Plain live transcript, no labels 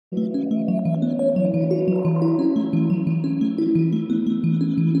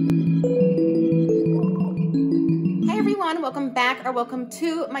back or welcome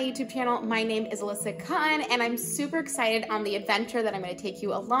to my YouTube channel. My name is Alyssa Cotten and I'm super excited on the adventure that I'm going to take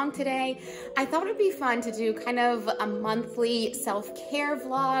you along today. I thought it would be fun to do kind of a monthly self-care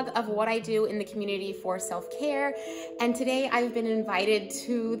vlog of what I do in the community for self-care. And today I've been invited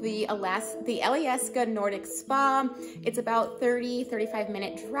to the Alyeska Nordic Spa. It's about 35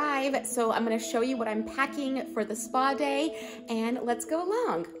 minute drive. So I'm going to show you what I'm packing for the spa day and let's go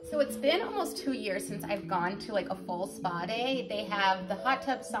along. So it's been almost 2 years since I've gone to like a full spa day. They have the hot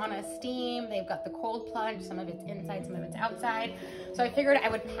tub, sauna, steam. They've got the cold plunge. Some of it's inside, some of it's outside. So I figured I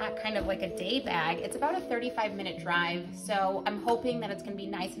would pack kind of like a day bag. It's about a 35 minute drive. So I'm hoping that it's gonna be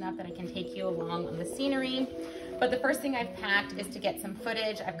nice enough that I can take you along on the scenery. But the first thing I've packed is to get some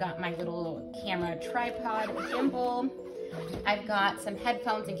footage. I've got my little camera tripod, gimbal. I've got some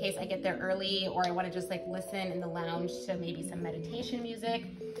headphones in case I get there early or I want to just like listen in the lounge to maybe some meditation music.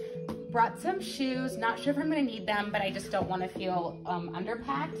 Brought some shoes, not sure if I'm gonna need them, but I just don't want to feel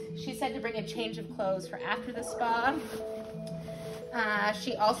underpacked. She said to bring a change of clothes for after the spa.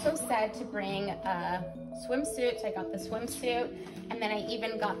 She also said to bring a swimsuit, so I got the swimsuit, and then I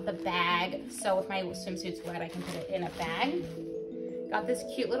even got the bag, so if my swimsuit's wet, I can put it in a bag. Got this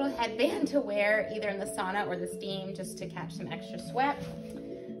cute little headband to wear either in the sauna or the steam just to catch some extra sweat.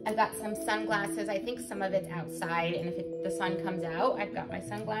 I've got some sunglasses. I think some of it's outside, and if the sun comes out, I've got my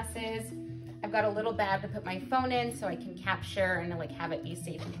sunglasses. I've got a little bag to put my phone in so I can capture and like have it be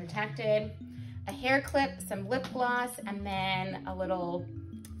safe and protected. A hair clip, some lip gloss, and then a little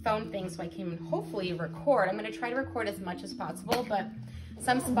phone thing so I can hopefully record. I'm gonna try to record as much as possible, but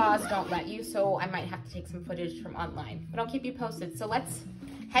some spas don't let you, so I might have to take some footage from online, but I'll keep you posted. So let's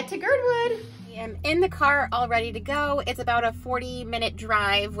head to Girdwood. I am in the car all ready to go. It's about a 40-minute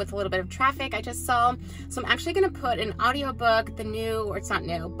drive with a little bit of traffic I just saw. So I'm actually gonna put an audiobook, the new, or it's not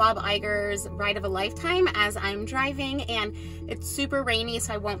new, Bob Iger's Ride of a Lifetime as I'm driving, and it's super rainy,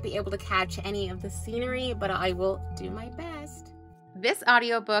 so I won't be able to catch any of the scenery, but I will do my best. This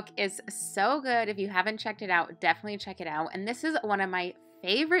audiobook is so good. If you haven't checked it out, definitely check it out. And this is one of my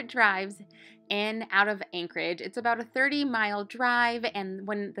favorite drives in out of Anchorage. It's about a 30-mile drive, and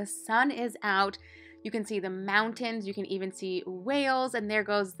when the sun is out, you can see the mountains, you can even see whales, and there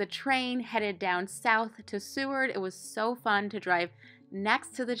goes the train headed down south to Seward. It was so fun to drive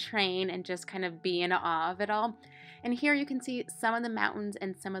next to the train and just kind of be in awe of it all. And here you can see some of the mountains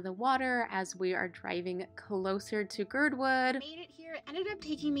and some of the water as we are driving closer to Girdwood. Made it here. It ended up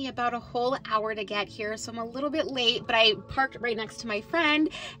taking me about a whole hour to get here, so I'm a little bit late, but I parked right next to my friend,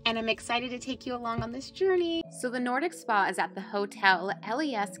 and I'm excited to take you along on this journey. So the Nordic Spa is at the Hotel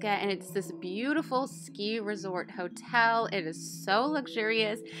Alyeska, and it's this beautiful ski resort hotel. It is so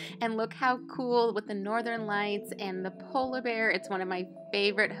luxurious, and look how cool with the northern lights and the polar bear. It's one of my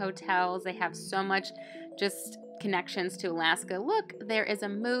favorite hotels. They have so much just connections to Alaska. Look, there is a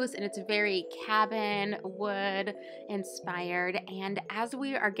moose, and it's very cabin wood inspired. And as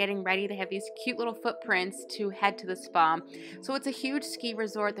we are getting ready, they have these cute little footprints to head to the spa. So it's a huge ski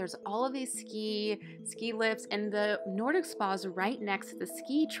resort. There's all of these ski lifts, and the Nordic Spa is right next to the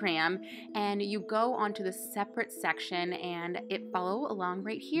ski tram, and you go onto the separate section and it follow along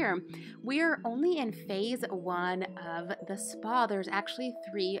right here. We are only in phase 1 of the spa. There's actually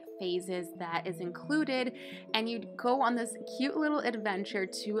 3 phases that is included, and you go on this cute little adventure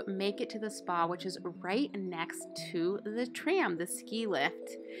to make it to the spa, which is right next to the tram, the ski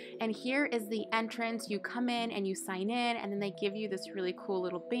lift. And here is the entrance. You come in and you sign in, and then they give you this really cool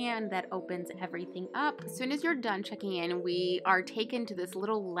little band that opens everything up. As soon as you're done checking in, we are taken to this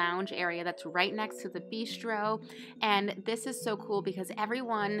little lounge area that's right next to the bistro. And this is so cool because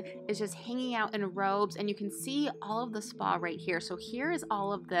everyone is just hanging out in robes, and you can see all of the spa right here. So here is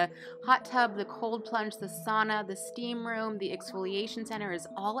all of the hot tub, the cold plunge, the sauna, the steam room, the exfoliation center is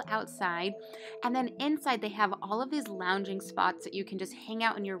all outside. And then inside they have all of these lounging spots that you can just hang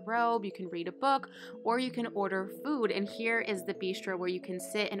out in your robe, you can read a book, or you can order food. And here is the bistro where you can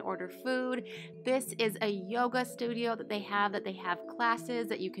sit and order food. This is a yoga studio that they have classes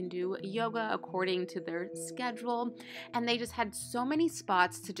that you can do yoga according to their schedule. And they just had so many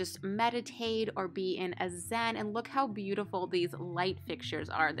spots to just meditate or be in a zen. And look how beautiful these light fixtures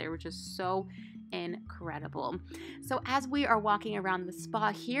are. They were just so incredible. So as we are walking around the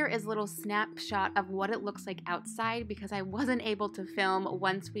spa, here is a little snapshot of what it looks like outside because I wasn't able to film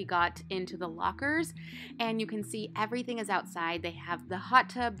once we got into the lockers. And you can see everything is outside. They have the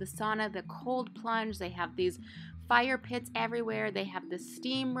hot tub, the sauna, the cold plunge. They have these fire pits everywhere. They have the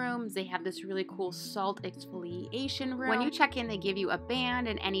steam rooms. They have this really cool salt exfoliation room. When you check in, they give you a band,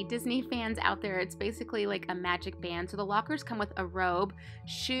 and any Disney fans out there, it's basically like a magic band. So the lockers come with a robe,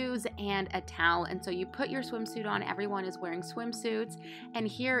 shoes, and a towel. And so you put your swimsuit on. Everyone is wearing swimsuits. And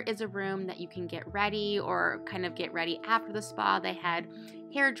here is a room that you can get ready or kind of get ready after the spa. They had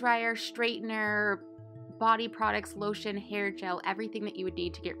hair dryer, straightener, body products, lotion, hair gel, everything that you would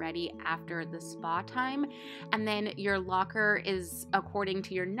need to get ready after the spa time. And then your locker is according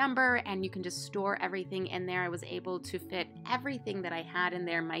to your number, and you can just store everything in there. I was able to fit everything that I had in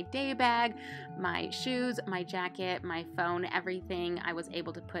there, my day bag, my shoes, my jacket, my phone, everything I was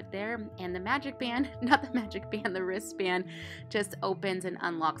able to put there. And the magic band, not the magic band, the wristband just opens and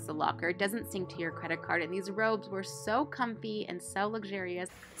unlocks the locker. It doesn't sync to your credit card. And these robes were so comfy and so luxurious.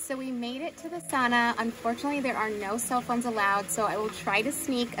 So we made it to the sauna. Unfortunately, there are no cell phones allowed, so I will try to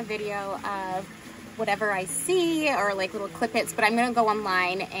sneak a video of whatever I see or like little clip-its, but I'm gonna go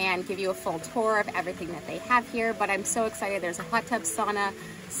online and give you a full tour of everything that they have here. But I'm so excited. There's a hot tub, sauna,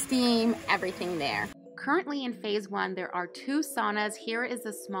 steam, everything there. Currently in phase 1, there are 2 saunas. Here is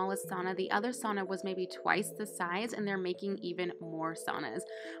the smallest sauna. The other sauna was maybe twice the size, and they're making even more saunas.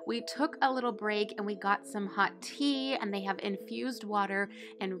 We took a little break and we got some hot tea, and they have infused water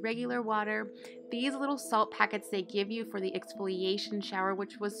and regular water. These little salt packets they give you for the exfoliation shower,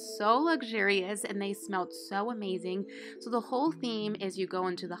 which was so luxurious, and they smelled so amazing. So the whole theme is you go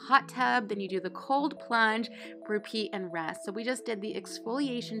into the hot tub, then you do the cold plunge, repeat, and rest. So we just did the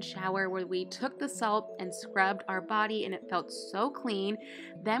exfoliation shower where we took the salt and scrubbed our body, and it felt so clean.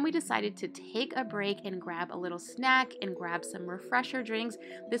 Then we decided to take a break and grab a little snack and grab some refresher drinks.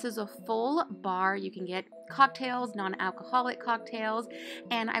 This is a full bar. You can get cocktails, non-alcoholic cocktails,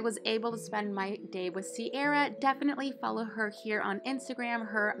 and I was able to spend my day with Sierra. Definitely follow her here on Instagram,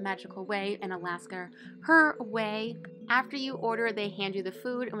 Her Magical Way, and Alaska, Her Way. After you order, they hand you the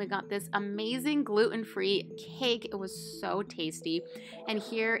food, and we got this amazing gluten-free cake. It was so tasty. And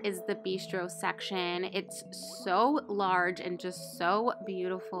here is the bistro section. It's so large and just so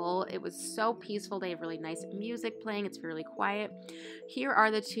beautiful. It was so peaceful. They have really nice music playing. It's really quiet. Here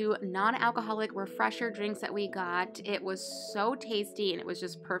are the 2 non-alcoholic refresher drinks that we got. It was so tasty, and it was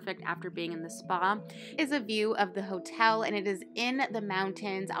just perfect after being in the spa. Is a view of the hotel, and it is in the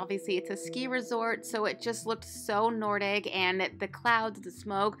mountains. Obviously, it's a ski resort, so it just looked so Nordic, and the clouds, the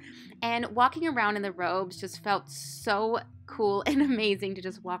smoke, and walking around in the robes just felt so cool and amazing to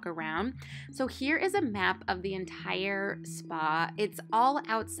just walk around. So here is a map of the entire spa. It's all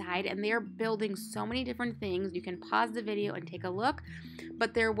outside, and they're building so many different things. You can pause the video and take a look,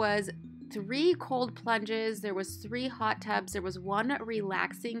 but there was 3 cold plunges, there was 3 hot tubs, there was 1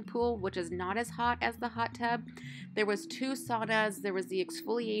 relaxing pool, which is not as hot as the hot tub. There was 2 saunas, there was the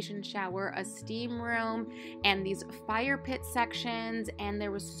exfoliation shower, a steam room, and these fire pit sections, and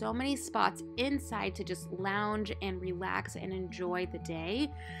there was so many spots inside to just lounge and relax and enjoy the day.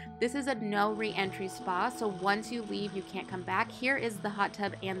 This is a no re-entry spa, so once you leave, you can't come back. Here is the hot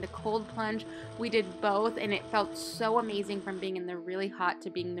tub and the cold plunge. We did both, and it felt so amazing from being in the really hot to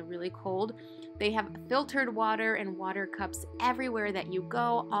being in the really cold. They have filtered water and water cups everywhere that you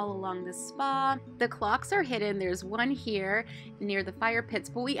go, all along the spa. The clocks are hidden. There's one here near the fire pits,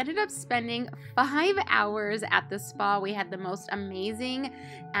 but we ended up spending 5 hours at the spa. We had the most amazing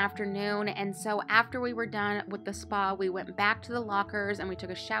afternoon, and so after we were done with the spa, we went back to the lockers and we took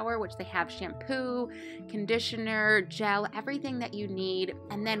a shower, which they have shampoo, conditioner, gel, everything that you need.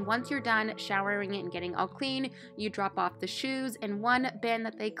 And then once you're done showering and getting all clean, you drop off the shoes in one bin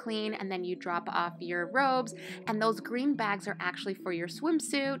that they clean, and then you drop off your robes, and those green bags are actually for your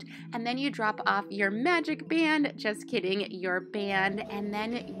swimsuit, and then you drop off your magic band, just kidding, your band, and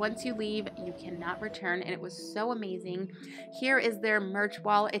then once you leave, you cannot return, and it was so amazing. Here is their merch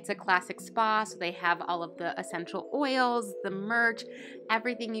wall. It's a classic spa, so they have all of the essential oils, the merch,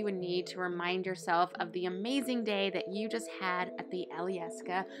 everything you would need to remind yourself of the amazing day that you just had at the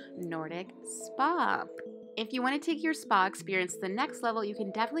Alyeska Nordic Spa. If you want to take your spa experience to the next level, you can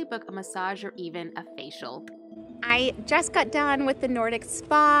definitely book a massage or even a facial. I just got done with the Nordic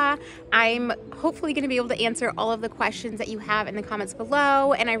Spa. I'm hopefully going to be able to answer all of the questions that you have in the comments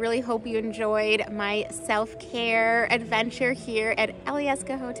below, and I really hope you enjoyed my self-care adventure here at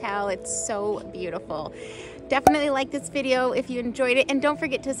Alyeska Hotel. It's so beautiful. Definitely like this video if you enjoyed it, and don't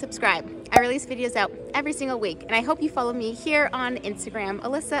forget to subscribe. I release videos out every single week, and I hope you follow me here on Instagram,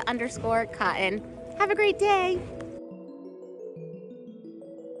 Alyssa_Cotten. Have a great day.